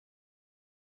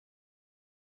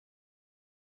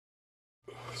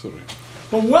Sorry.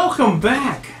 Well, welcome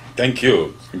back. Thank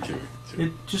you. Thank you.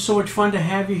 It's just so much fun to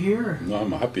have you here. No,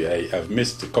 I'm happy. I've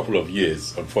missed a couple of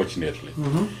years, unfortunately.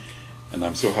 And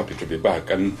I'm so happy to be back.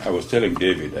 And I was telling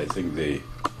David, I think the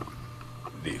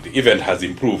event has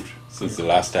improved since the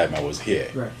last time I was here.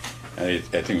 Right. And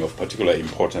I think of particular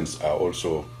importance are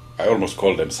also, I almost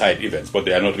call them side events, but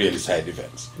they are not really side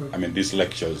events. Right. I mean, these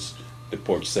lectures, the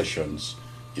porch sessions,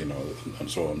 you know,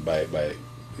 and so on, by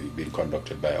being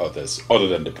conducted by others, other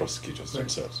than the prosecutors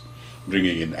themselves,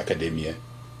 bringing in academia,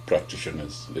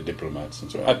 practitioners, the diplomats,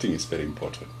 and so on. I think it's very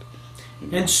important. You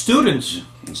know. And students.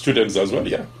 And students as well,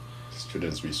 yeah.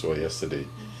 Students we saw yesterday.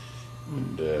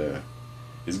 And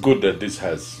it's good that this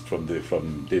has, from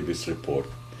David's report,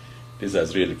 this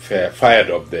has really fired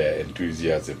up their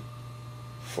enthusiasm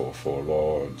for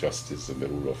law and justice and the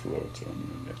rule of law. So,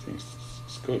 I think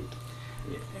it's good.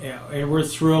 Yeah, and we're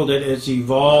thrilled that it's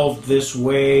evolved this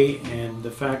way, and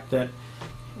the fact that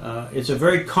it's a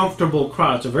very comfortable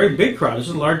crowd. It's a very big crowd. It's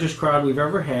the largest crowd we've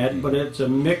ever had, but it's a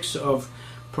mix of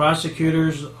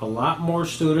prosecutors, a lot more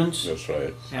students. That's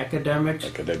right.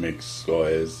 Academics,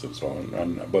 lawyers, and so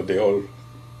on. But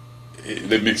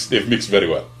they've mixed very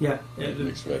well. Yeah, They've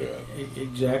mixed very well.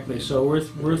 Exactly. So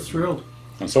we're thrilled.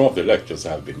 And some of the lectures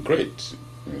have been great.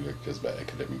 You know, lectures by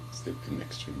academics, they've been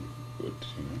extremely good.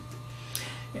 You know.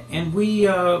 And we,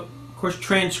 of course,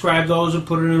 transcribe those and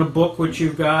put it in a book, which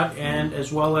you've got, and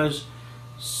as well as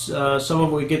some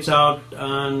of it gets out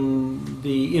on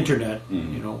the internet.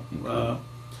 You know,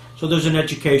 so there's an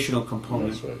educational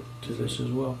component to this as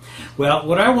well. Well,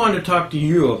 what I want to talk to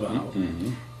you about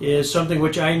is something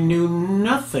which I knew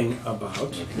nothing about.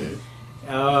 Okay.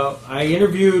 I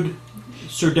interviewed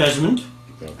Sir Desmond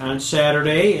on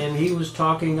Saturday, and he was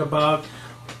talking about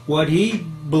what he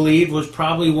believed was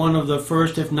probably one of the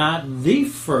first, if not the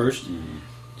first,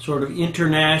 sort of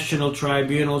international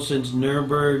tribunal since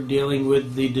Nuremberg dealing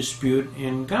with the dispute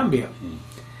in Gambia.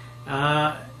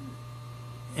 And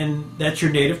that's your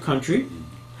native country.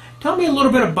 Tell me a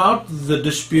little bit about the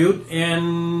dispute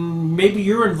and maybe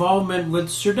your involvement with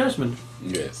Sir Desmond.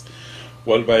 Yes.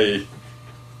 Well, my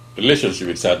relationship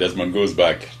with Sir Desmond goes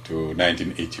back to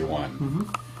 1981.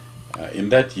 In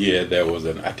that year, there was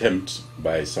an attempt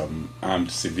by some armed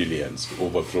civilians to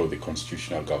overthrow the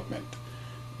constitutional government,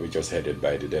 which was headed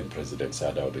by the then President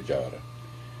Jallow.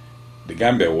 The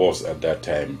Gambia was, at that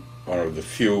time, one of the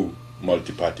few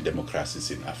multi-party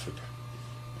democracies in Africa.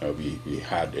 We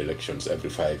had elections every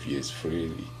 5 years,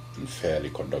 freely and fairly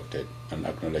conducted and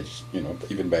acknowledged, you know,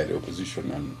 even by the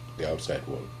opposition and the outside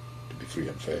world, to be free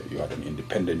and fair. You had an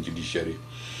independent judiciary.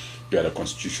 You had a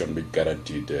constitution which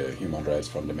guaranteed human rights,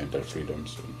 fundamental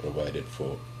freedoms, and provided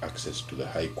for access to the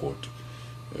High Court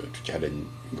to challenge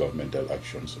governmental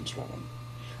actions and so on.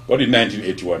 But in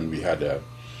 1981, we had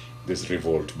this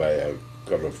revolt by a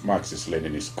kind of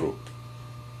Marxist-Leninist group,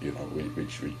 you know,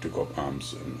 which took up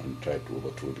arms and tried to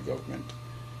overthrow the government.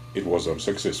 It was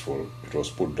unsuccessful. It was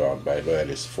put down by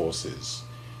loyalist forces,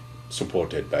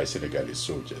 supported by Senegalese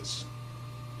soldiers.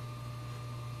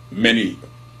 Many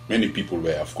people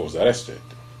were, of course, arrested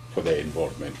for their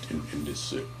involvement in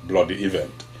this bloody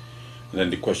event. And then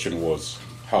the question was,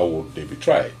 how would they be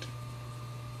tried?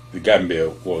 The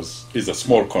Gambia is a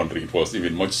small country. It was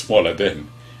even much smaller then,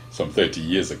 some 30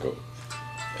 years ago.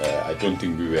 I don't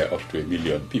think we were up to 1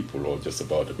 million people, or just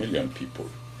about 1 million people.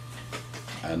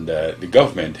 And the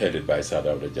government, headed by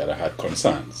Jallow, had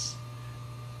concerns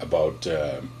about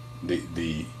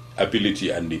the ability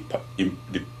and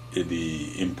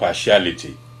the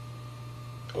impartiality,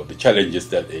 or the challenges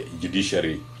that a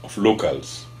judiciary of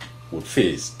locals would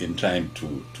face in trying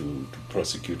to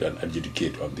prosecute and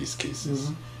adjudicate on these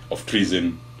cases of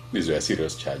treason. These were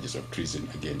serious charges of treason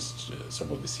against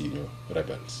some of the senior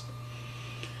rebels.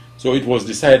 So it was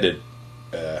decided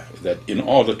that in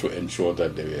order to ensure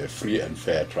that there were free and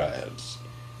fair trials,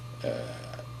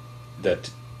 that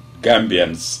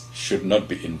Gambians should not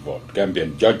be involved,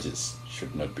 Gambian judges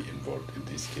should not be involved in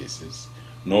these cases,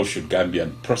 nor should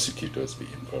Gambian prosecutors be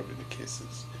involved in the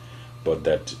cases, but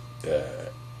that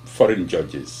foreign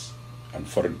judges and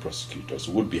foreign prosecutors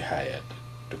would be hired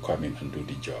to come in and do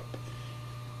the job.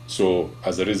 So,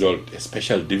 as a result, a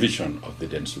special division of the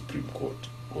then Supreme Court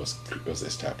was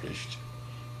established,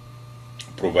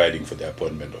 providing for the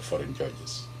appointment of foreign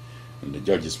judges. And the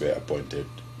judges were appointed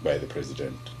by the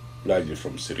president, largely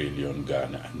from Sierra Leone,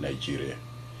 Ghana, and Nigeria.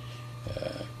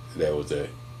 There was a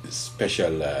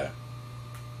special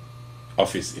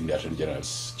office in the Attorney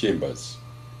General's chambers,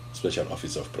 special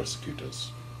office of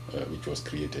prosecutors, which was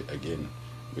created again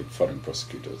with foreign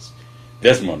prosecutors.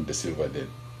 Desmond de Silva then,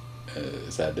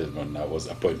 Sir Desmond now, was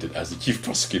appointed as the chief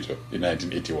prosecutor in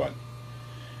 1981.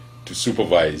 to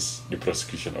supervise the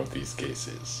prosecution of these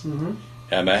cases. Mm-hmm.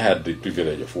 And I had the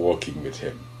privilege of working with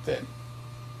him then.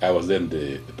 I was then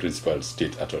the principal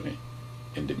state attorney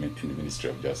in the Ministry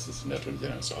of Justice, in the Attorney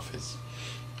General's office.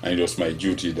 And it was my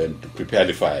duty then to prepare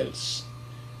the files,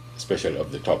 especially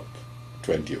of the top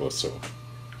 20 or so,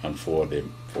 and forward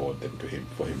them to him,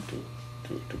 for him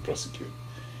to prosecute.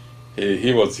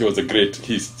 He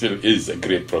still is a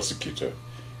great prosecutor,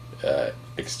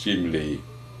 extremely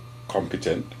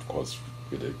competent, of course,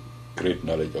 with a great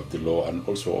knowledge of the law and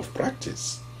also of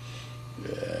practice.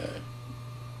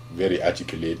 Very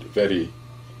articulate, very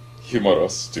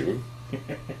humorous too,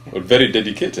 but very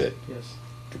dedicated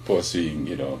to pursuing,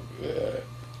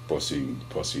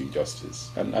 pursuing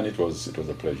justice. And it was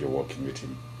a pleasure working with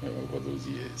him over those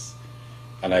years.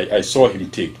 And I saw him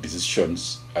take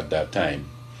decisions at that time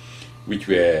which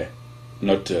were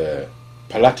not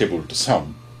palatable to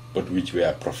some, but which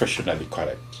were professionally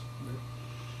correct.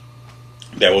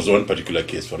 There was one particular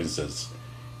case, for instance,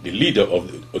 the leader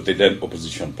of the then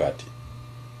opposition party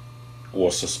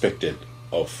was suspected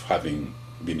of having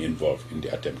been involved in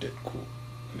the attempted coup,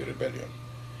 the rebellion.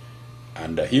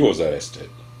 And he was arrested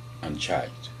and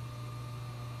charged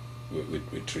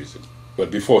with treason.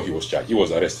 But before he was charged, he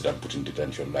was arrested and put in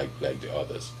detention like the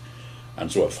others.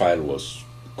 And so a file was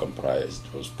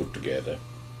put together,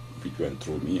 which went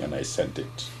through me, and I sent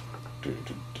it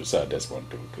to Sir Desmond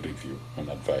to review and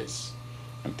advise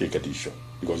and take a decision,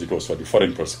 because it was for the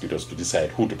foreign prosecutors to decide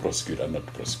who to prosecute and not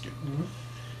to prosecute. Mm-hmm.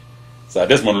 Sir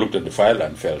Desmond looked at the file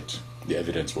and felt the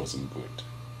evidence wasn't good,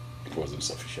 it wasn't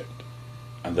sufficient,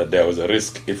 and that there was a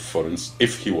risk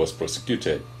if he was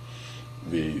prosecuted,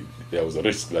 there was a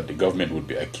risk that the government would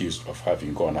be accused of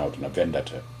having gone out on a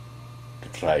vendetta to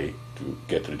try to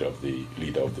get rid of the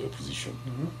leader of the opposition.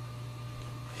 Mm-hmm.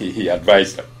 He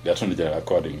advised the Attorney General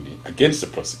accordingly against the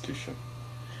prosecution.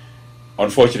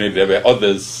 Unfortunately, there were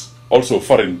others, also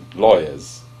foreign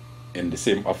lawyers, in the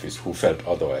same office who felt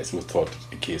otherwise, who thought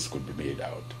a case could be made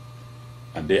out.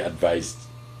 And they advised,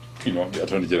 the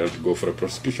Attorney General to go for a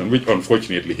prosecution, which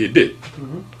unfortunately he did.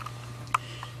 Mm-hmm.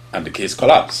 And the case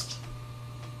collapsed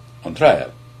on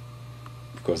trial,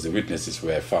 because the witnesses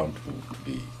were found to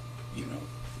be,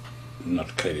 not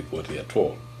creditworthy at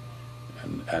all.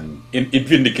 And it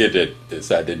vindicated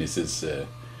Sir Dennis's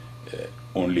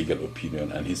own legal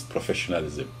opinion and his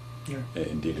professionalism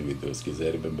in dealing with those cases.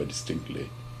 I remember distinctly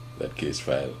that case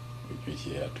file which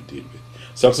he had to deal with.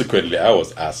 Subsequently, I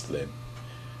was asked then,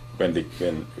 when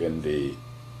the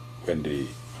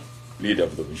leader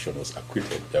of the opposition was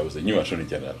acquitted, there was a new Attorney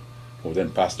General who then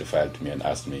passed the file to me and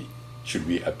asked me, should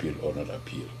we appeal or not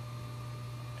appeal?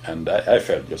 And I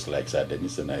felt just like Sir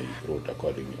Dennis, and I wrote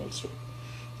accordingly also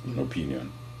an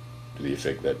opinion to the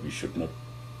effect that we should not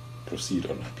proceed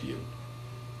on appeal.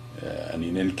 And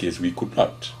in any case, we could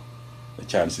not. The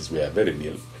chances were very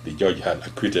nil. The judge had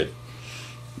acquitted.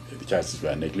 The chances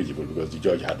were negligible because the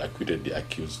judge had acquitted the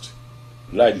accused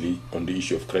largely on the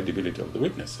issue of credibility of the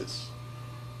witnesses.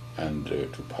 And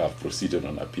to have proceeded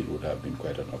on appeal would have been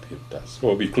quite an uphill task.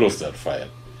 So we closed that file.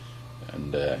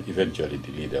 And eventually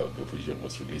the leader of the opposition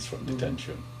was released from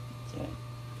detention. So,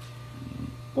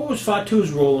 what was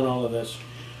Fatu's role in all of this?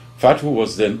 Fatu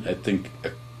was then, I think,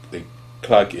 the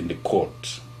clerk in the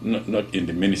court, not in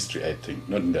the ministry, I think,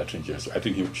 not in the Attorney General. I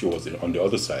think she was on the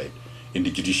other side, in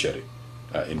the judiciary,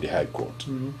 in the High Court.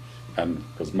 Mm-hmm. And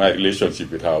because my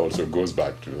relationship with her also goes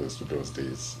back to those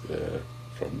days,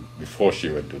 from before she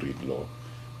went to read law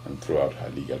and throughout her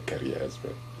legal career as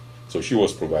well. So she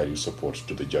was providing support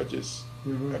to the judges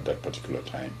at that particular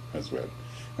time as well.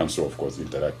 And so, of course,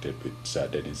 interacted with Sir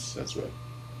Dennis as well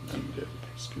and the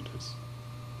prosecutors.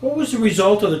 What was the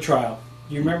result of the trial?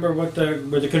 Do you remember were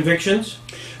the convictions?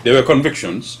 There were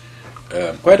convictions.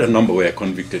 Quite a number were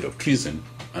convicted of treason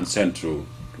and sent to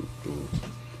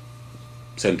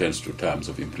sentenced to terms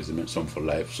of imprisonment, some for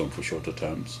life, some for shorter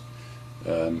terms.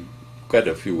 Quite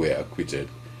a few were acquitted.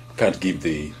 Can't give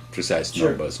the precise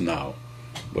numbers now.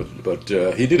 But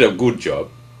he did a good job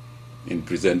in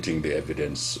presenting the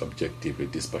evidence objectively,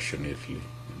 dispassionately,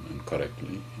 and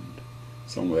correctly. And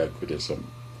some were acquitted, some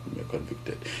were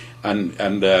convicted. And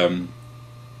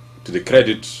to the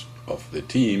credit of the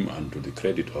team and to the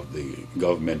credit of the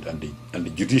government and the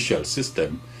judicial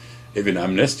system, even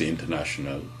Amnesty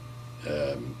International,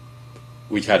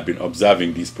 which had been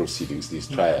observing these proceedings, these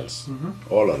trials,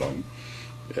 all along,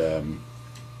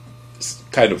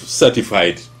 kind of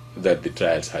certified that the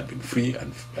trials had been free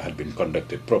and had been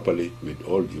conducted properly with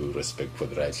all due respect for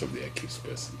the rights of the accused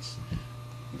persons.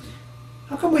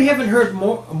 How come we haven't heard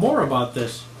more about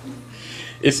this?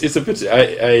 It's a bit.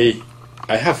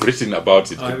 I have written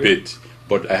about it a bit,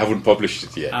 but I haven't published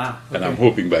it yet. Okay. And I'm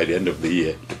hoping by the end of the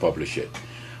year to publish it.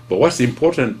 But what's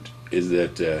important is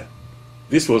that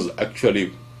this was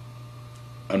actually,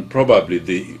 and probably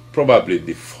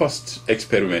the first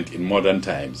experiment in modern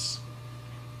times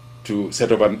to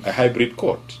set up a hybrid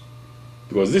court,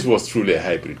 because this was truly a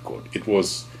hybrid court. It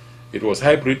was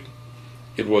hybrid.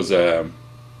 It was a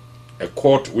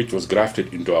court which was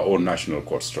grafted into our own national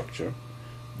court structure,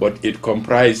 but it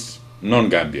comprised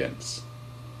non-Gambians.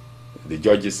 The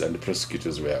judges and the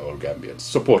prosecutors were all Gambians,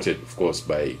 supported, of course,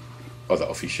 by other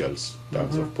officials in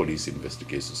terms of police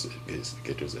investigators,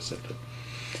 etc.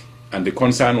 And the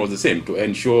concern was the same, to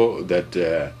ensure that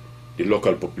the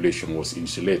local population was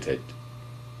insulated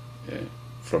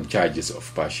from charges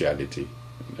of partiality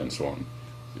and so on.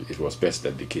 It was best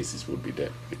that the cases would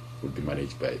be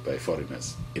managed by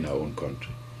foreigners in our own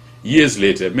country. Years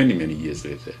later, many years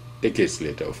later, decades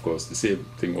later, of course, the same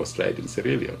thing was tried in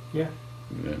Sierra Leone. Yeah.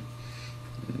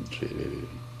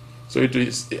 So it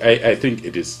is. I think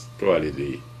it is probably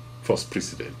the first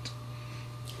precedent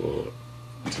for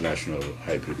international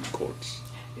hybrid courts.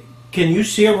 Can you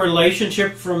see a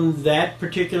relationship from that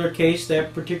particular case,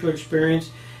 that particular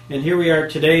experience? And here we are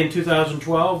today in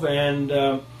 2012, and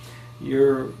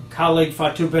your colleague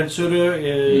Fatou Bensouda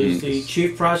is the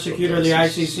chief prosecutor of the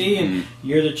ICC, and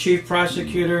you're the chief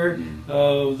prosecutor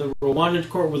of the Rwandan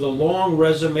court with a long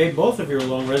resume, both of your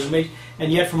long resumes,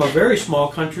 and yet from a very small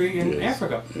country in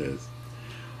Africa. Yes.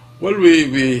 Well,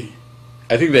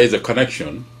 I think there is a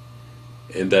connection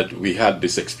in that we had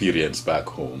this experience back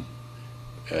home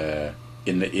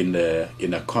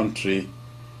in a country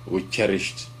which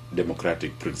cherished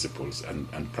democratic principles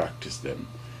and practiced them.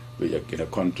 In a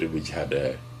country which had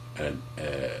an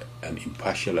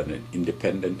impartial and an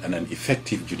independent and an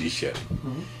effective judiciary,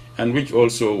 and which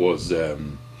also was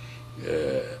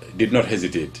did not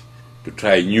hesitate to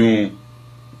try new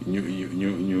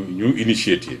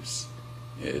initiatives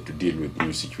to deal with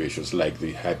new situations, like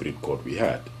the hybrid court we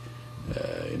had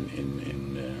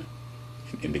in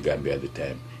the Gambia at the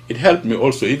time. It helped me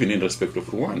also even in respect of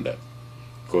Rwanda,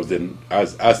 because then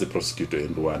as the prosecutor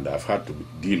in Rwanda, I've had to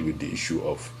deal with the issue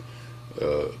of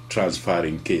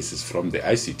transferring cases from the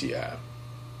ICTR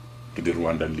to the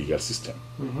Rwandan legal system.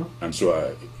 And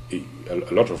so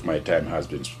a lot of my time has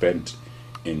been spent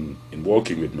in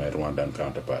working with my Rwandan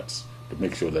counterparts to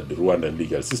make sure that the Rwandan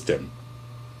legal system,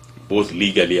 both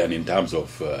legally and in terms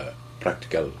of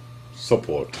practical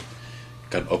support,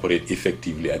 can operate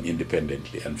effectively and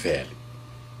independently and fairly.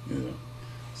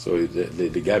 So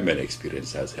the Gambian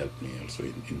experience has helped me also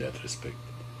in that respect.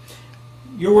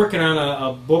 You're working on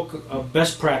a book of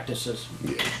best practices.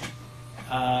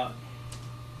 Yes.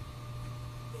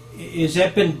 Has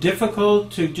that been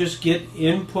difficult to just get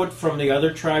input from the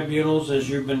other tribunals as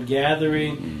you've been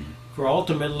gathering for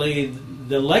ultimately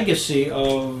the legacy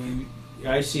of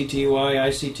ICTY,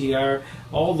 ICTR,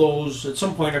 all those at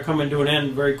some point are coming to an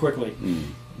end very quickly.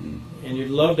 And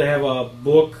you'd love to have a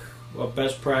book of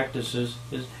best practices.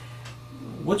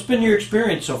 What's been your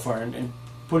experience so far in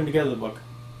putting together the book?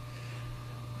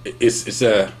 It's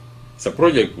a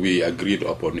project we agreed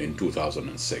upon in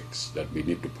 2006, that we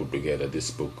need to put together this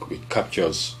book which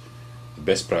captures the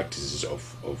best practices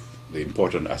of the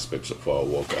important aspects of our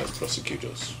work as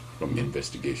prosecutors, from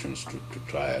investigations to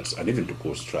trials and even to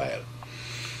post-trial.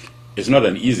 It's not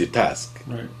an easy task.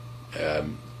 Right.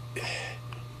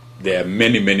 There are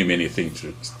many things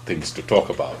to talk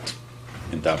about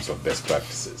in terms of best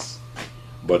practices,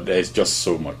 but there's just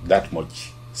that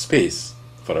much space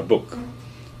for a book.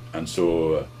 And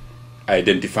so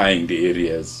identifying the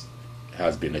areas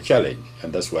has been a challenge,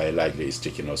 and that's why likely it's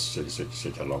taken us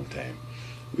such a long time.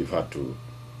 We've had to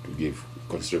give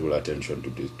considerable attention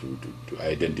to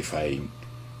identifying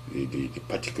the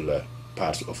particular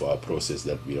parts of our process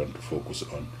that we want to focus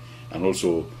on, and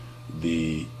also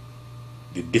the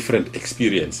different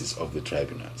experiences of the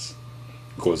tribunals,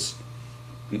 because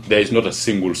there is not a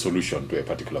single solution to a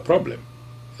particular problem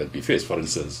that we face. For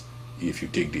instance, if you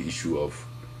take the issue of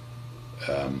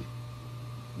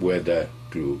whether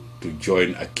to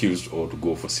join accused or to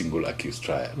go for single accused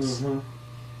trials.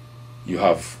 You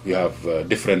have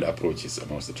different approaches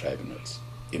amongst the tribunals.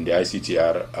 In the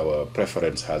ICTR, our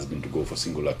preference has been to go for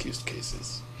single accused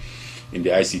cases. In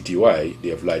the ICTY, they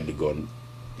have likely gone,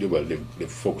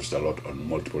 they've focused a lot on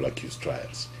multiple accused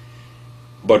trials.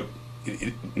 But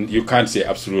you can't say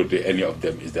absolutely any of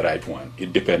them is the right one.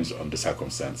 It depends on the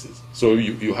circumstances. So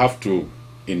you have to,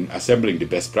 in assembling the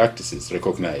best practices,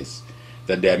 recognize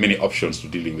that there are many options to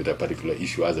dealing with a particular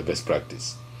issue as a best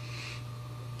practice.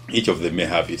 Each of them may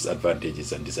have its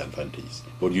advantages and disadvantages,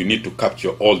 but you need to capture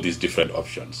all these different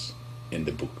options in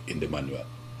the book, in the manual,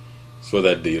 so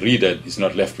that the reader is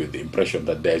not left with the impression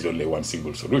that there is only one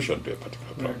single solution to a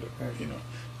particular problem. Right. You know,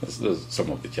 those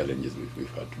some of the challenges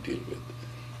we've had to deal with.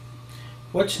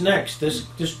 What's next? This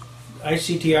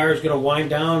ICTR is going to wind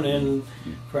down, and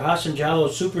for Hassan Jallow,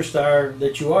 superstar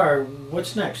that you are,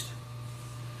 what's next?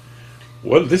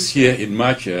 Well, this year in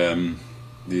March,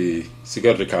 the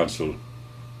Security Council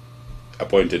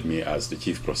appointed me as the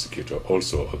chief prosecutor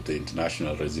also of the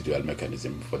International Residual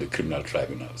Mechanism for the Criminal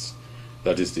Tribunals.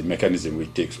 That is the mechanism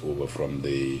which takes over from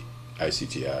the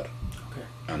ICTR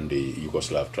and the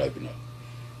Yugoslav Tribunal.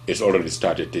 It's already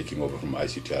started taking over from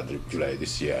ICTR July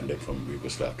this year and then from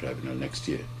Yugoslav Tribunal next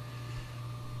year.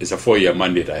 It's a 4-year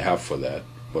mandate I have for that,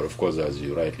 but of course, as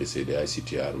you rightly say, the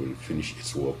ICTR will finish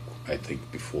its work, I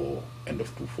think, before end of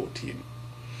 2014.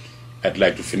 I'd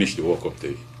like to finish the work of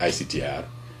the ICTR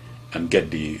and get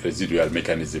the residual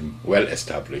mechanism well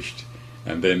established,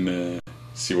 and then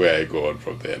see where I go on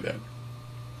from there. Then.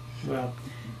 Well,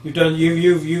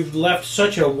 you've left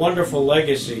such a wonderful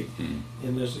legacy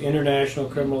in this international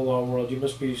criminal law world. You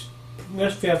must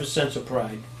have a sense of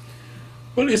pride.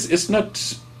 Well, it's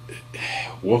not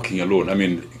working alone. I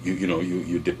mean,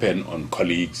 you depend on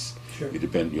colleagues. Sure. You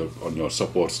depend on your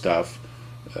support staff.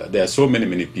 There are so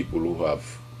many people who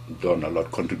have done a lot,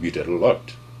 contributed a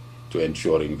lot to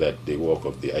ensuring that the work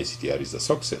of the ICTR is a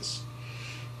success.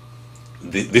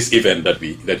 This event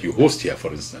that you host here,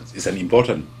 for instance, is an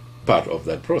important part of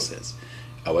that process.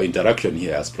 Our interaction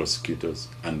here as prosecutors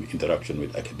and interaction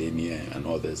with academia and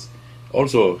others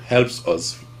also helps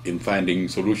us in finding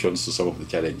solutions to some of the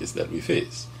challenges that we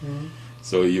face. Mm-hmm.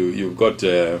 So you've got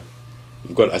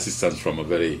assistance from a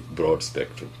very broad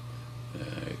spectrum: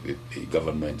 the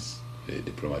governments, the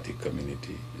diplomatic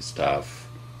community, the staff,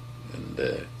 and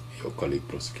your colleague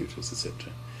prosecutors,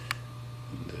 etc.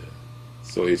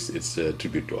 So it's a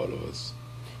tribute to all of us.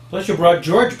 Plus, you brought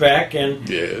George back, and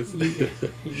yes,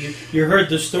 you heard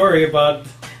the story about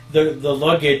the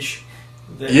luggage.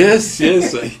 Yes.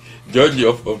 George,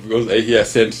 of course, I hear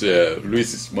sent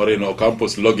Luis Moreno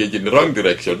Campos' luggage in the wrong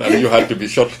direction, and you had to be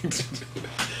shot.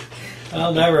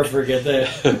 I'll never forget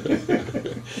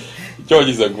that. George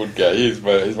is a good guy. He's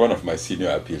one of my senior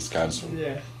appeals counsel.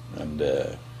 Yeah. And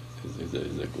he's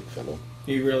a good fellow.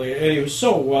 He was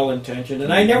so well-intentioned,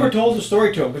 and I never told the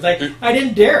story to him because I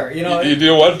didn't dare, You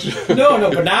didn't want to? No,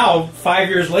 but now, 5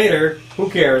 years later, who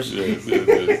cares? Yes.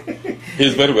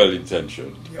 He's very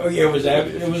well-intentioned. Oh yeah,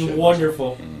 it was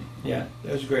wonderful. Yeah,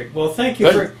 that was great. Well, thank you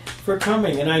for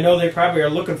coming, and I know they probably are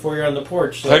looking for you on the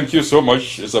porch. So. Thank you so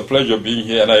much. It's a pleasure being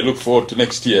here, and I look forward to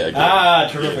next year again.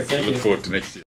 Terrific. Yes, Thank you. Look forward to next year.